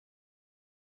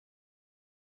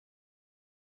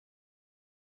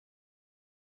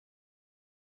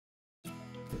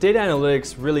Data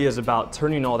analytics really is about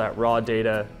turning all that raw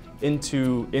data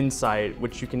into insight,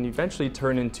 which you can eventually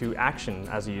turn into action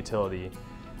as a utility.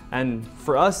 And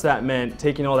for us, that meant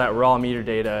taking all that raw meter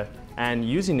data and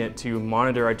using it to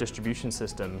monitor our distribution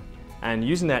system and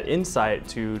using that insight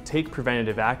to take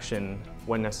preventative action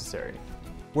when necessary.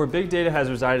 Where big data has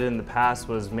resided in the past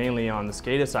was mainly on the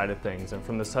SCADA side of things and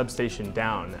from the substation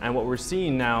down. And what we're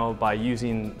seeing now by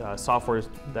using software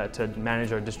to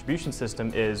manage our distribution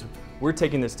system is we're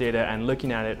taking this data and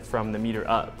looking at it from the meter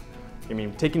up. I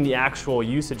mean, taking the actual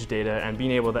usage data and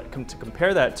being able to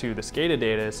compare that to the SCADA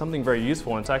data is something very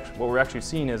useful, and it's actually, what we're actually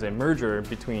seeing is a merger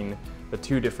between the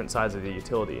two different sides of the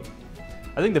utility.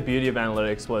 I think the beauty of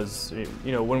analytics was,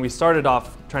 when we started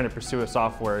off trying to pursue a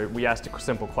software, we asked a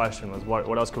simple question, was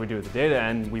what else could we do with the data,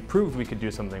 and we proved we could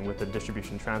do something with the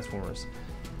distribution transformers.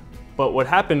 But what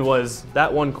happened was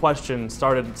that one question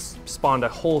spawned a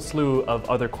whole slew of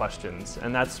other questions,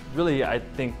 and that's really, I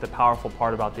think, the powerful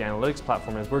part about the analytics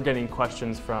platform is we're getting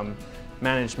questions from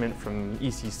management, from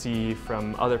ECC,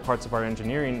 from other parts of our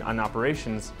engineering and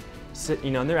operations,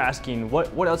 and they're asking,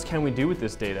 what else can we do with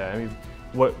this data? I mean,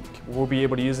 we'll be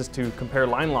able to use this to compare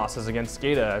line losses against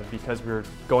SCADA because we're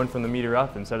going from the meter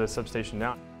up instead of substation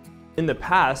down. In the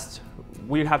past,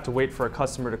 we'd have to wait for a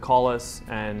customer to call us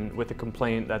and with a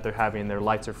complaint that their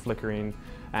lights are flickering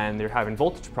and they're having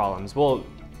voltage problems. Well,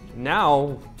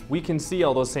 now we can see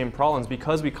all those same problems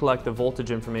because we collect the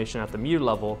voltage information at the meter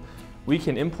level. We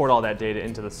can import all that data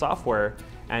into the software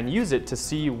and use it to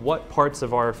see what parts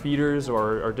of our feeders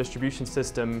or our distribution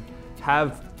system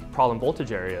have problem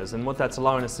voltage areas. And what that's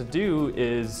allowing us to do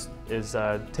is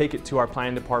take it to our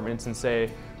planning departments and say,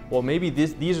 well, maybe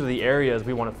these are the areas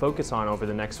we want to focus on over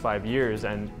the next 5 years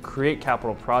and create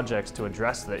capital projects to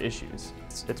address the issues.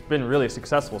 It's been really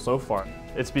successful so far.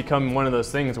 It's become one of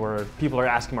those things where people are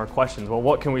asking more questions. Well,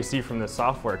 what can we see from this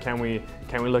software? Can we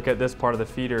look at this part of the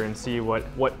feeder and see what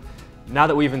now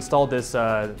that we've installed this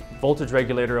voltage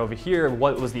regulator over here,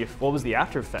 what was the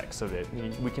after effects of it?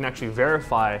 We can actually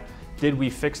verify, did we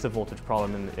fix the voltage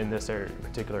problem in this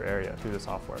particular area through the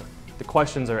software? The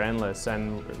questions are endless,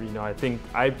 and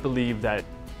I believe that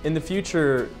in the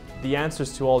future, the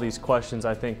answers to all these questions,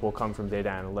 I think, will come from data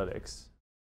analytics.